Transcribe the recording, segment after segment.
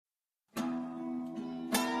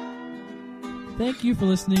Thank you for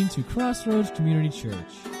listening to Crossroads Community Church.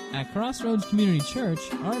 At Crossroads Community Church,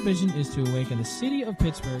 our vision is to awaken the city of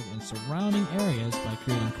Pittsburgh and surrounding areas by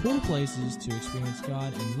creating cool places to experience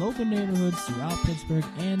God in local neighborhoods throughout Pittsburgh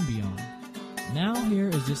and beyond. Now here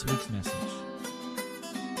is this week's message.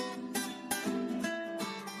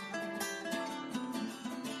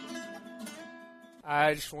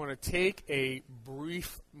 I just want to take a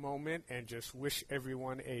brief moment and just wish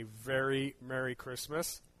everyone a very Merry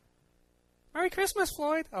Christmas. Merry Christmas,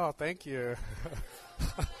 Floyd. Oh, thank you.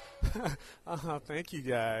 Thank you,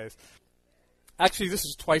 guys. Actually, this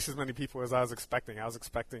is twice as many people as I was expecting. I was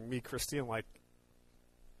expecting me, Christy, and like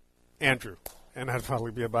Andrew, and that'd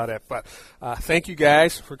probably be about it. But thank you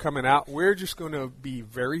guys for coming out. We're just going to be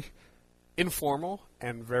very informal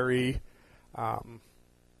and very, I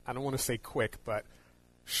don't want to say quick, but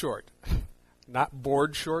short. Not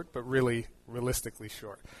bored short, but really realistically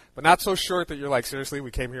short. But not so short that you're like, seriously,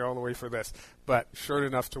 we came here all the way for this. But short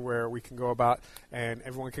enough to where we can go about and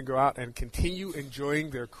everyone can go out and continue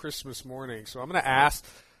enjoying their Christmas morning. So I'm going to ask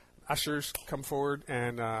ushers come forward.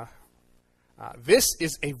 And this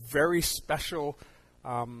is a very special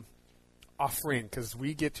offering because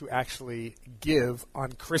we get to actually give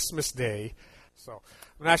on Christmas Day. So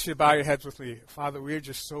I'm going to ask you to bow your heads with me. Father, we are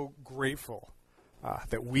just so grateful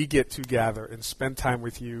that we get to gather and spend time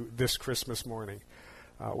with you this Christmas morning.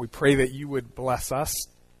 We pray that you would bless us,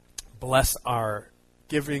 bless our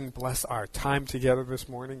giving, bless our time together this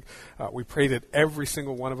morning. We pray that every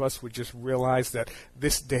single one of us would just realize that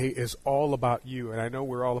this day is all about you. And I know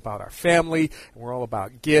we're all about our family, and we're all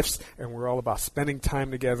about gifts, and we're all about spending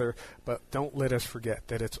time together, but don't let us forget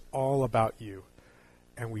that it's all about you.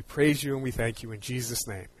 And we praise you and we thank you in Jesus'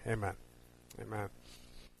 name. Amen. Amen.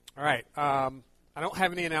 All right. I don't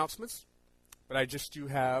have any announcements, but I just do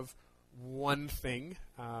have one thing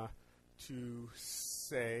to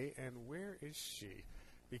say. And where is she?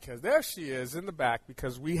 Because there she is in the back,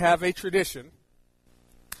 because we have a tradition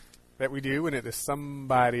that we do, and it is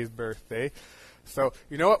somebody's birthday. So,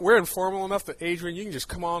 you know what? We're informal enough that, Adrian, you can just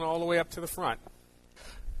come on all the way up to the front.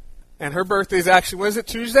 And her birthday is actually, when is it,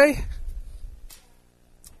 Tuesday?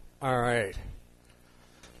 All right.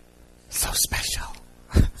 So special.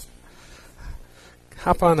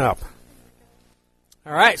 Hop on up.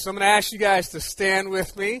 All right, so I'm going to ask you guys to stand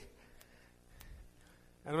with me.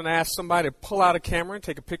 I'm going to ask somebody to pull out a camera and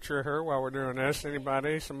take a picture of her while we're doing this.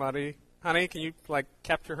 Anybody? Somebody? Honey, can you,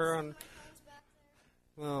 capture her on?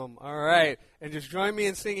 All right. And just join me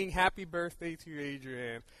in singing Happy Birthday to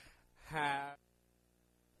Adrian.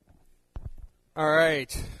 All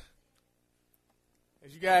right.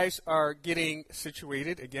 As you guys are getting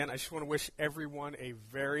situated, again, I just want to wish everyone a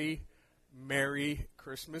very Merry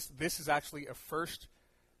Christmas. This is actually a first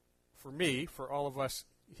for me, for all of us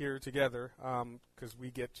here together, because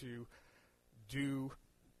we get to do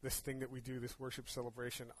this thing that we do, this worship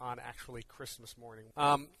celebration, on actually Christmas morning.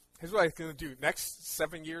 Here's what I'm going to do. Next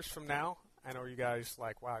 7 years from now, I know you guys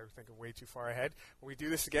like, wow, you're thinking way too far ahead. When we do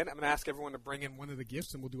this again, I'm going to ask everyone to bring in one of the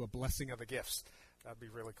gifts, and we'll do a blessing of the gifts. That'd be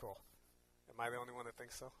really cool. Am I the only one that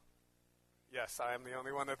thinks so? Yes, I am the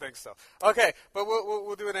only one that thinks so. Okay, but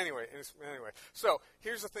we'll do it anyway. So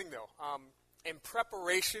here's the thing, though. In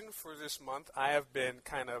preparation for this month, I have been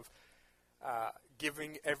kind of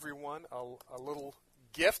giving everyone a little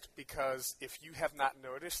gift, because if you have not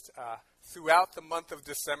noticed, throughout the month of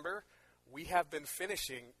December, we have been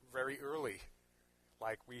finishing very early.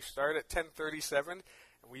 Like, we start at 10:37, and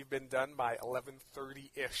we've been done by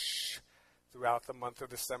 11:30-ish throughout the month of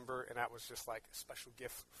December, and that was just like a special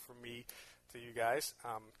gift for me to you guys.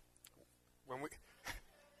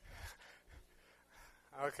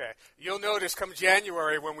 Okay, you'll notice come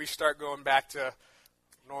January when we start going back to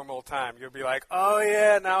normal time, you'll be like, oh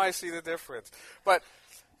yeah, now I see the difference. But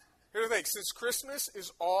here's the thing, since Christmas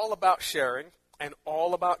is all about sharing and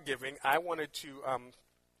all about giving, I wanted to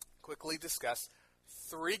quickly discuss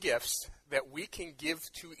 3 gifts that we can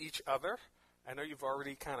give to each other. I know you've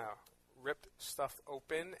already kind of ripped stuff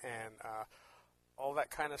open and all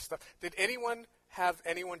that kind of stuff. Did anyone have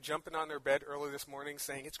anyone jumping on their bed early this morning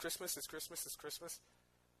saying, it's Christmas, it's Christmas, it's Christmas?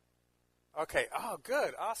 Okay. Oh,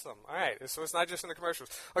 good. Awesome. All right. So it's not just in the commercials.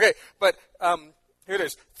 Okay. But here it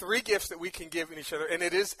is. 3 gifts that we can give in each other. And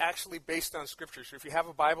it is actually based on Scripture. So if you have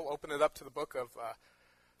a Bible, open it up to the book of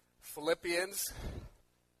Philippians.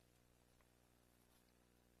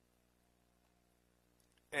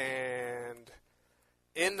 And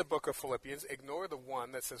in the book of Philippians, ignore the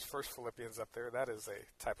one that says First Philippians up there. That is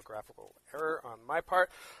a typographical error on my part.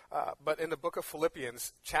 But in the book of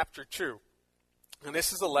Philippians, chapter 2, and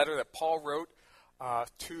this is a letter that Paul wrote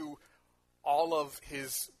to all of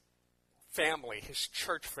his family, his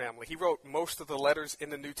church family. He wrote most of the letters in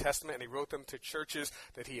the New Testament, and he wrote them to churches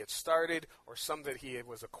that he had started, or some that he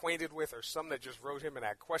was acquainted with, or some that just wrote him and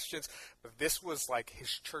had questions. But this was like his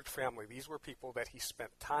church family. These were people that he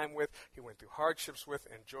spent time with, he went through hardships with,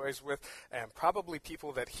 and joys with, and probably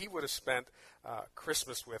people that he would have spent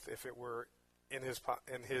Christmas with if it were in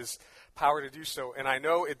his power to do so. And I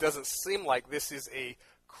know it doesn't seem like this is a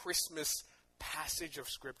Christmas passage of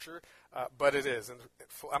Scripture, but it is. And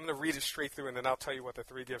I'm going to read it straight through, and then I'll tell you what the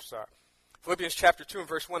three gifts are. Philippians chapter 2 and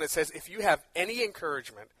verse 1, it says, if you have any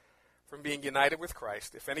encouragement from being united with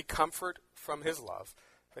Christ, if any comfort from his love,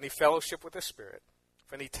 if any fellowship with the Spirit,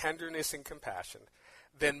 if any tenderness and compassion,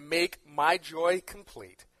 then make my joy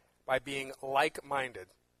complete by being like-minded,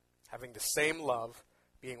 having the same love,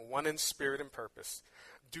 being one in spirit and purpose.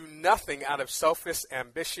 Do nothing out of selfish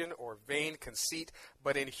ambition or vain conceit,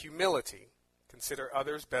 but in humility consider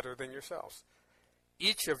others better than yourselves.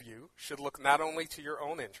 Each of you should look not only to your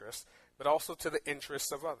own interests, but also to the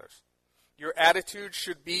interests of others. Your attitude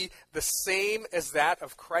should be the same as that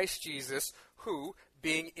of Christ Jesus, who,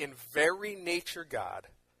 being in very nature God,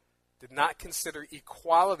 did not consider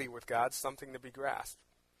equality with God something to be grasped,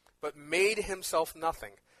 but made himself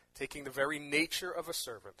nothing, taking the very nature of a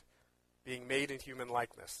servant, being made in human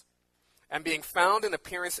likeness. And being found in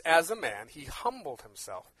appearance as a man, he humbled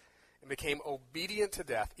himself and became obedient to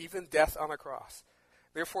death, even death on a cross.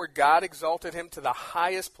 Therefore God exalted him to the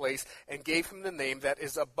highest place and gave him the name that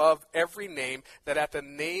is above every name, that at the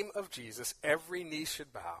name of Jesus every knee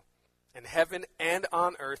should bow, in heaven and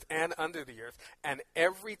on earth and under the earth, and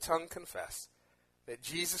every tongue confess that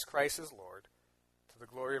Jesus Christ is Lord, to the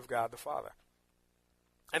glory of God the Father.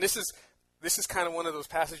 And this is kind of one of those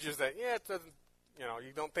passages that, it doesn't,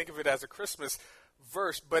 you don't think of it as a Christmas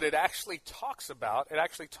verse, but it actually talks about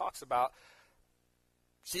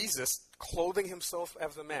Jesus clothing himself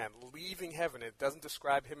as a man, leaving heaven. It doesn't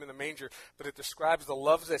describe him in the manger, but it describes the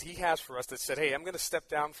love that he has for us, that said, hey, I'm going to step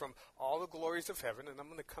down from all the glories of heaven, and I'm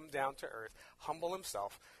going to come down to earth, humble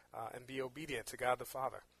himself, and be obedient to God the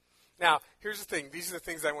Father. Now, here's the thing. These are the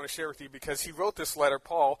things I want to share with you, because he wrote this letter,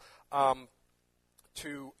 Paul,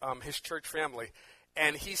 to his church family.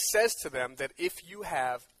 And he says to them that if you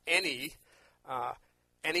have any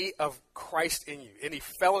of Christ in you, any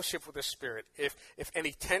fellowship with the Spirit, if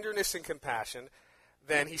any tenderness and compassion,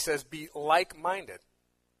 then he says, be like-minded.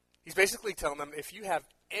 He's basically telling them, if you have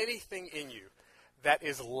anything in you that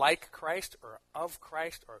is like Christ or of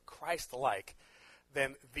Christ or Christ-like,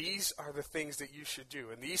 then these are the things that you should do.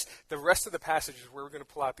 And the rest of the passages where we're going to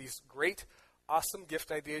pull out these great, awesome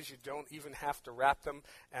gift ideas. You don't even have to wrap them.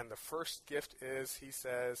 And the first gift is, he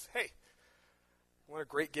says, hey, want a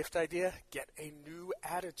great gift idea? Get a new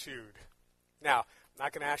attitude. Now, I'm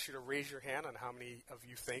not going to ask you to raise your hand on how many of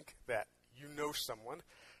you think that you know someone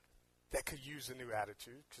that could use a new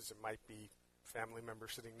attitude, because it might be a family member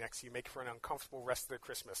sitting next to you, make for an uncomfortable rest of their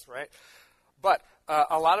Christmas, right? But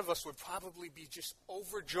a lot of us would probably be just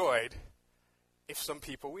overjoyed if some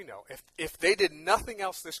people we know, if they did nothing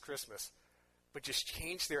else this Christmas but just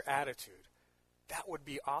change their attitude. That would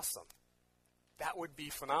be awesome. That would be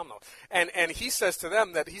phenomenal. And he says to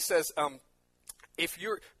them that if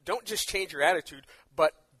don't just change your attitude,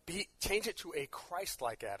 but change it to a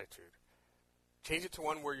Christ-like attitude. Change it to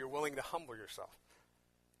one where you're willing to humble yourself.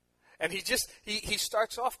 And he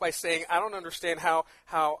starts off by saying, I don't understand how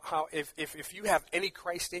if you have any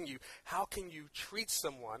Christ in you, how can you treat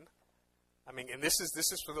someone? I mean, and this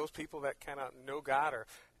is for those people that kind of know God or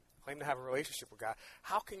claim to have a relationship with God.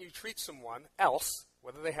 How can you treat someone else,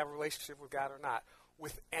 whether they have a relationship with God or not,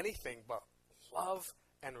 with anything but love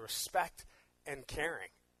and respect and caring?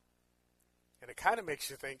 And it kind of makes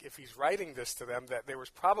you think, if he's writing this to them, that there was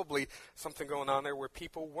probably something going on there where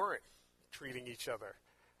people weren't treating each other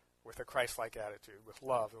with a Christ-like attitude, with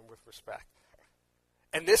love and with respect.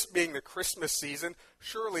 And this being the Christmas season,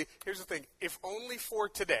 surely, here's the thing, if only for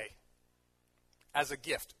today, as a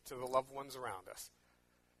gift to the loved ones around us,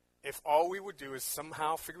 if all we would do is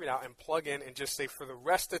somehow figure it out and plug in and just say, for the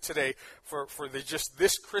rest of today, for just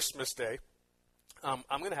this Christmas day, I'm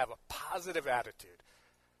going to have a positive attitude.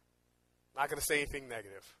 Not going to say anything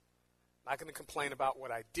negative. Not going to complain about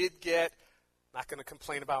what I did get. Not going to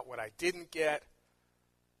complain about what I didn't get.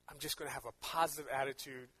 I'm just going to have a positive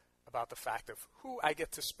attitude about the fact of who I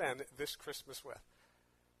get to spend this Christmas with.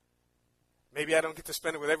 Maybe I don't get to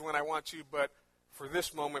spend it with everyone I want to, but for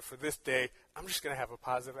this moment, for this day, I'm just going to have a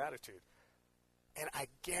positive attitude. And I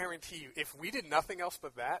guarantee you, if we did nothing else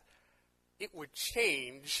but that, it would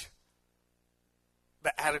change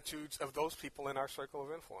the attitudes of those people in our circle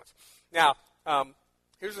of influence. Now,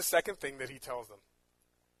 here's the second thing that he tells them.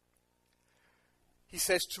 he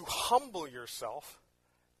says to humble yourself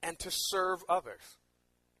and to serve others.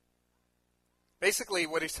 Basically,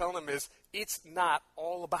 what he's telling them is, it's not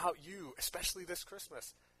all about you, especially this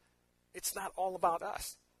Christmas. It's not all about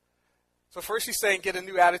us. So first he's saying get a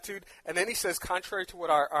new attitude, and then he says, contrary to what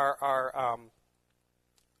our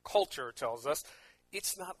culture tells us,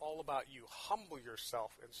 it's not all about you. Humble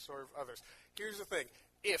yourself and serve others. Here's the thing.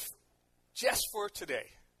 If, just for today,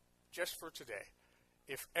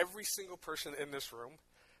 if every single person in this room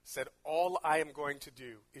said, all I am going to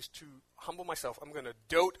do is to humble myself, I'm going to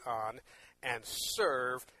dote on and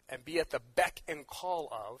serve and be at the beck and call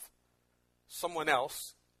of someone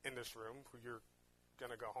else in this room who you're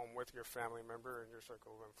going to go home with, your family member in your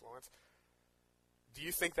circle of influence, do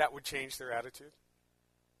you think that would change their attitude?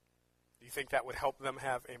 Do you think that would help them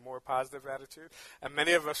have a more positive attitude? And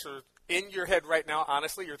many of us are in your head right now,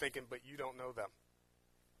 honestly, you're thinking, but you don't know them.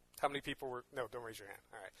 How many people were, no, don't raise your hand.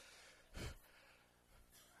 All right.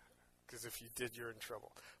 Because if you did, you're in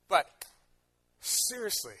trouble. But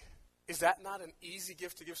seriously, is that not an easy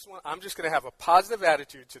gift to give someone? I'm just going to have a positive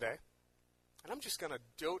attitude today, and I'm just going to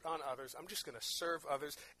dote on others. I'm just going to serve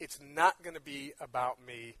others. It's not going to be about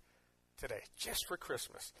me today, just for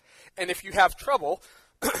Christmas. And if you have trouble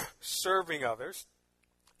serving others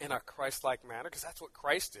in a Christ-like manner, because that's what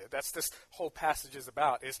Christ did. That's this whole passage is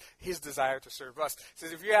about, is his desire to serve us. It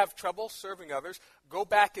says if you have trouble serving others, go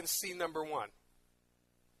back and see number 1.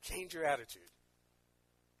 Change your attitude.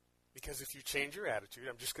 Because if you change your attitude,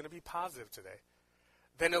 I'm just going to be positive today,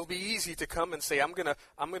 then it'll be easy to come and say, I'm going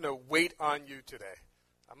to wait on you today.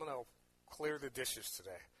 I'm going to clear the dishes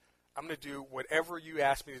today. I'm going to do whatever you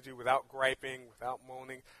ask me to do without griping, without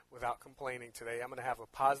moaning, without complaining today. I'm going to have a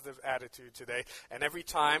positive attitude today. And every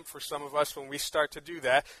time, for some of us, when we start to do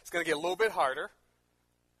that, it's going to get a little bit harder.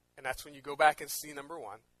 And that's when you go back and see number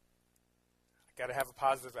 1. I got to have a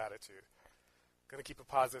positive attitude. Going to keep a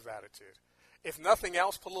positive attitude. If nothing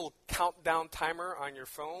else, put a little countdown timer on your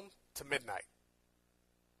phone to midnight.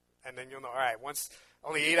 And then you'll know, all right, once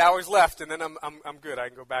only 8 hours left, and then I'm good. I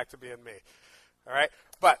can go back to being me. All right?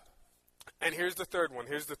 But, and here's the third one.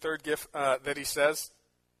 Here's the third gift that he says.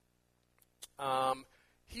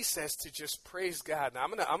 He says to just praise God. Now,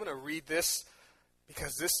 I'm gonna read this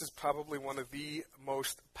because this is probably one of the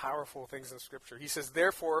most powerful things in Scripture. He says,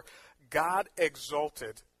 therefore, God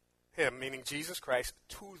exalted him, meaning Jesus Christ,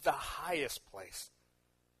 to the highest place,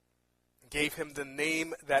 gave him the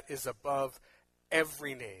name that is above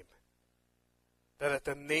every name, that at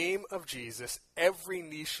the name of Jesus every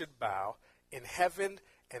knee should bow in heaven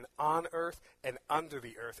and on earth and under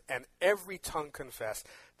the earth, and every tongue confess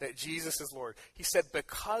that Jesus is Lord. He said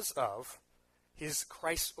because of his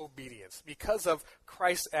Christ's obedience, because of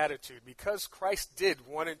Christ's attitude, because Christ did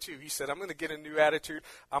 1 and 2, he said, I'm going to get a new attitude.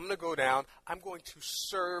 I'm going to go down. I'm going to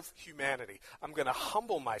serve humanity. I'm going to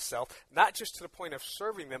humble myself, not just to the point of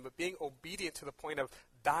serving them, but being obedient to the point of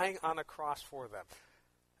dying on a cross for them.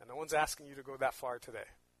 And no one's asking you to go that far today.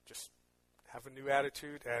 Just have a new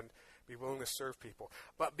attitude and be willing to serve people.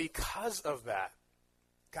 But because of that,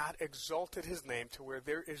 God exalted his name to where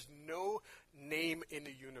there is no name in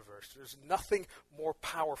the universe. There's nothing more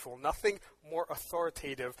powerful, nothing more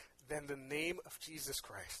authoritative than the name of Jesus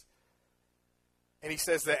Christ. And he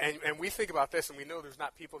says that, and we think about this, and we know there's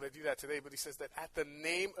not people that do that today, but he says that at the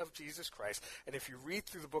name of Jesus Christ, and if you read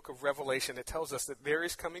through the book of Revelation, it tells us that there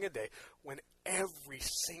is coming a day when every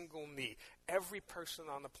single knee, every person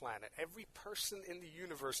on the planet, every person in the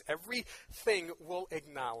universe, everything will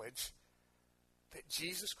acknowledge that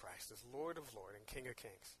Jesus Christ is Lord of Lords and King of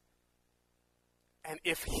Kings. And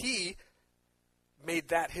if he made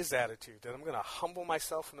that his attitude, that I'm going to humble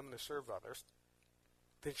myself and I'm going to serve others,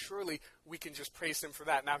 then surely we can just praise him for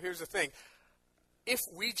that. Now, here's the thing. If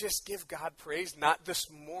we just give God praise, not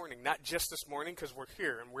this morning, not just this morning, because we're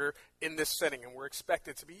here and we're in this setting and we're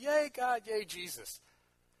expected to be, yay, God, yay, Jesus.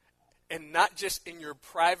 And not just in your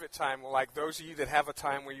private time, like those of you that have a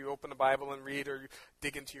time where you open the Bible and read, or you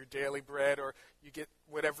dig into your daily bread, or you get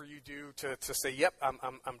whatever you do to say, yep,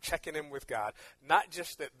 I'm checking in with God. Not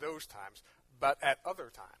just at those times, but at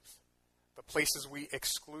other times. The places we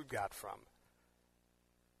exclude God from.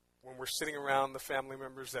 When we're sitting around the family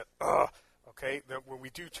members that, when we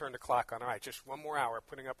do turn the clock on, all right, just 1 more hour,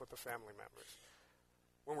 putting up with the family members.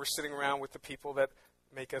 When we're sitting around with the people that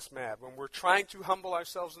make us mad. When we're trying to humble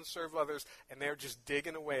ourselves and serve others, and they're just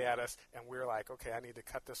digging away at us, and we're like, okay, I need to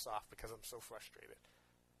cut this off because I'm so frustrated.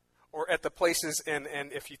 Or at the places, and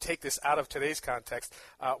if you take this out of today's context,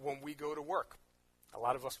 when we go to work, a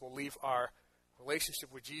lot of us will leave our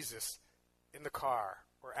relationship with Jesus in the car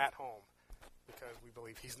or at home because we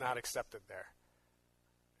believe he's not accepted there.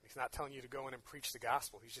 He's not telling you to go in and preach the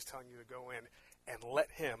gospel. He's just telling you to go in and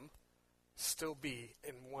let him still be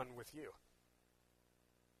in one with you.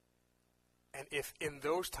 And if in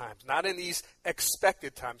those times, not in these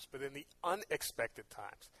expected times, but in the unexpected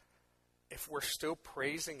times, if we're still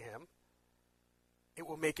praising him, it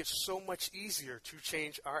will make it so much easier to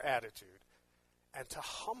change our attitude and to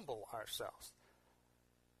humble ourselves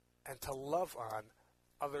and to love on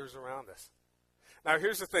others around us. Now,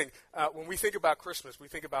 here's the thing. When we think about Christmas, we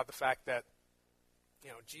think about the fact that,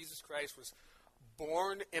 Jesus Christ was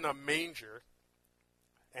born in a manger,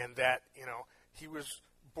 and that, he was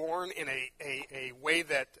born in a way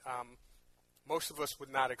that most of us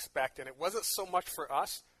would not expect. And it wasn't so much for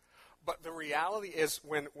us, but the reality is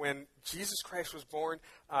when Jesus Christ was born,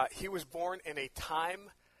 he was born in a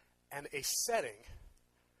time and a setting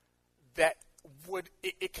that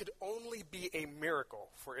it could only be a miracle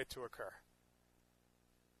for it to occur.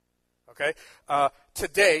 Okay?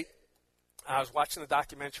 Today, I was watching the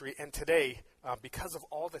documentary, and today, because of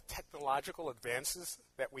all the technological advances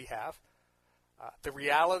that we have, the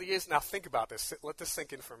reality is, now think about this, let this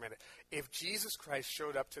sink in for a minute. If Jesus Christ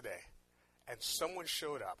showed up today, and someone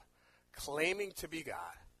showed up claiming to be God,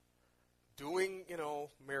 doing,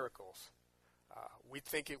 miracles, we'd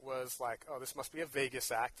think it was like, oh, this must be a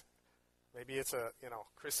Vegas act. Maybe it's a,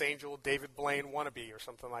 Chris Angel, David Blaine wannabe or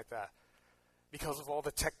something like that. Because of all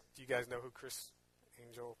the tech, do you guys know who Chris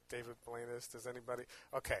Angel, David Blaine is? Does anybody?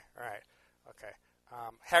 Okay, all right. Okay.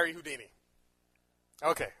 Harry Houdini.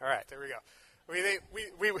 Okay, all right, there we go.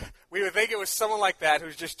 We would think it was someone like that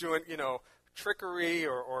who's just doing, trickery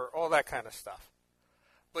or all that kind of stuff.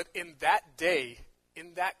 But in that day,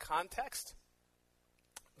 in that context,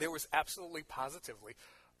 there was absolutely positively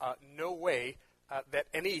no way that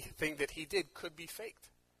anything that he did could be faked.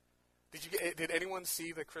 Did anyone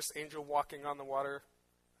see the Chris Angel walking on the water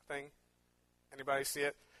thing? Anybody see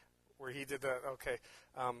it? Where he did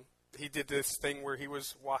he did this thing where he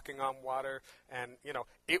was walking on water, and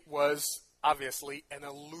it was obviously an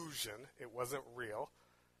illusion. It wasn't real,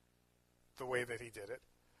 the way that he did it.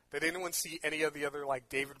 Did anyone see any of the other, like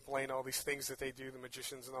David Blaine, all these things that they do, the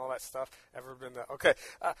magicians and all that stuff? Ever been there? Okay.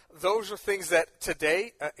 Those are things that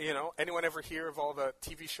today, anyone ever hear of all the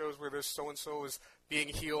TV shows where there's so-and-so is being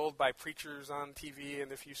healed by preachers on TV,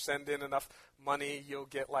 and if you send in enough money, you'll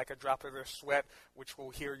get like a drop of their sweat, which will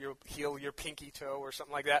heal your pinky toe or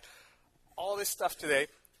something like that. All this stuff today,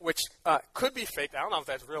 which could be fake. I don't know if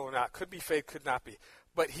that's real or not. Could be fake, could not be.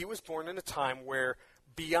 But he was born in a time where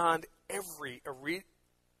beyond every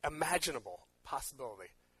imaginable possibility,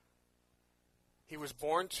 he was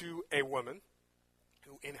born to a woman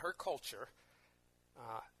who, in her culture,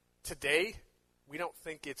 today, we don't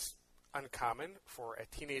think it's uncommon for a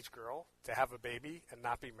teenage girl to have a baby and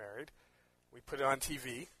not be married. We put it on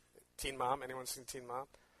TV. Teen Mom. Anyone seen Teen Mom?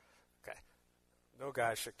 Okay. No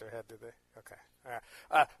guys shook their head, did they? Okay. All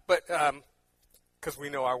right. But because we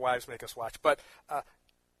know our wives make us watch. But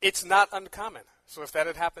it's not uncommon. So if that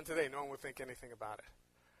had happened today, no one would think anything about it.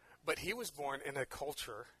 But he was born in a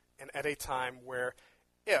culture and at a time where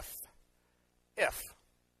if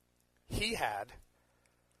he had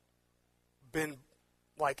been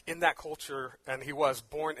like in that culture, and he was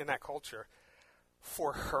born in that culture,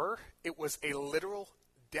 for her, it was a literal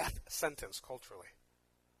death sentence culturally.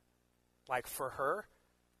 Like for her,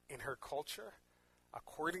 in her culture,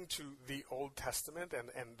 according to the Old Testament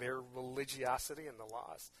and their religiosity and the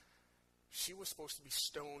laws, she was supposed to be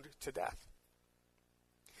stoned to death.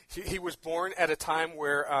 He was born at a time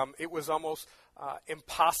where it was almost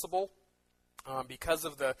impossible because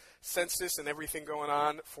of the census and everything going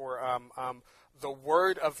on for the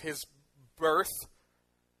word of his birth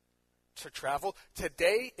to travel.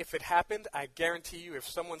 Today, if it happened, I guarantee you, if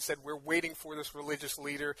someone said, we're waiting for this religious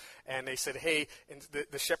leader, and they said, hey, and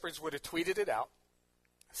the shepherds would have tweeted it out,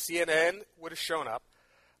 CNN would have shown up,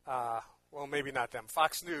 well, maybe not them,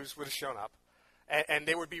 Fox News would have shown up, and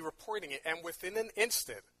they would be reporting it, and within an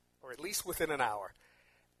instant, or at least within an hour,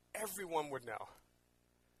 everyone would know.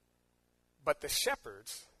 But the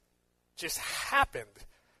shepherds just happened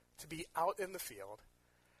to be out in the field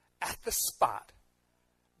at the spot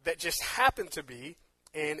that just happened to be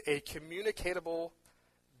in a communicatable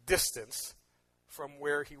distance from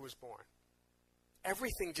where he was born.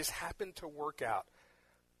 Everything just happened to work out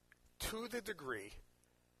to the degree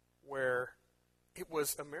where it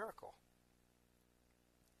was a miracle.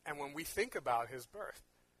 And when we think about his birth,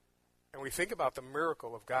 and we think about the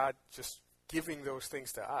miracle of God just giving those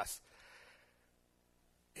things to us,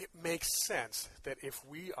 it makes sense that if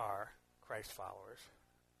we are Christ followers,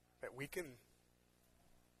 that we can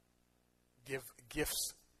give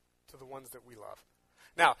gifts to the ones that we love.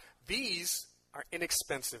 Now, these are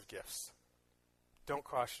inexpensive gifts. Don't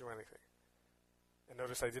cost you anything. And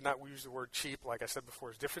notice I did not use the word cheap. Like I said before,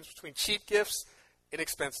 there's a difference between cheap gifts and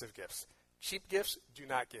inexpensive gifts. Cheap gifts, do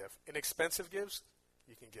not give. Inexpensive gifts,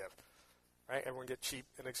 you can give. Right? Everyone get cheap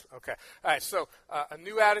and okay. All right, so a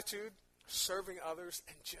new attitude, serving others,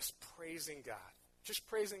 and just praising God. Just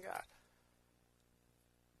praising God.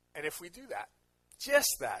 And if we do that,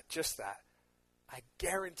 just that, I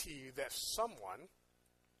guarantee you that someone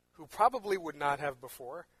who probably would not have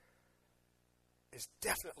before is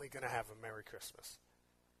definitely going to have a Merry Christmas.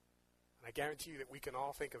 And I guarantee you that we can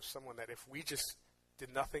all think of someone that if we just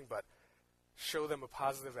did nothing but show them a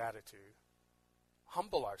positive attitude,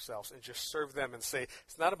 humble ourselves, and just serve them and say,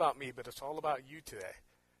 it's not about me, but it's all about you today.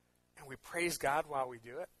 And we praise God while we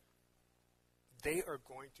do it. They are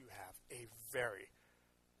going to have a very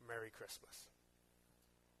Merry Christmas.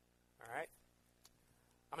 All right?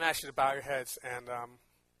 I'm going to ask you to bow your heads, and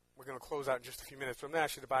we're going to close out in just a few minutes. But I'm going to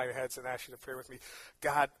ask you to bow your heads and ask you to pray with me.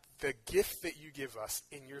 God, the gift that you give us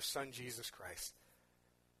in your Son, Jesus Christ,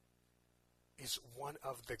 is one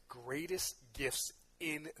of the greatest gifts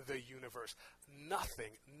in the universe.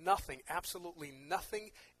 Nothing, absolutely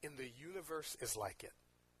nothing in the universe is like it.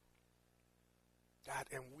 God,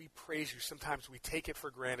 and we praise you. Sometimes we take it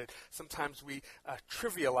for granted. Sometimes we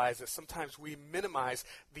trivialize it. Sometimes we minimize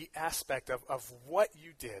the aspect of what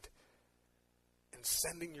you did in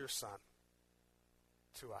sending your Son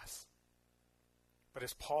to us. But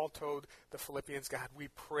as Paul told the Philippians, God, we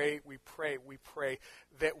pray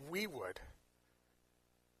that we would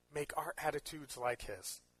make our attitudes like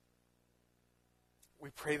his.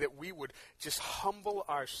 We pray that we would just humble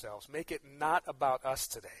ourselves, make it not about us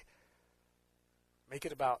today. Make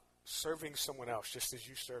it about serving someone else just as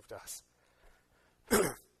you served us.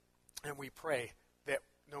 And we pray that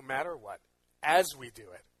no matter what, as we do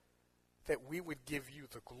it, that we would give you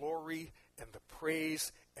the glory and the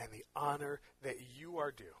praise and the honor that you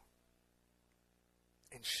are due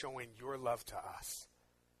in showing your love to us.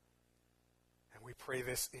 And we pray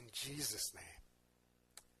this in Jesus'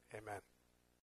 name. Amen.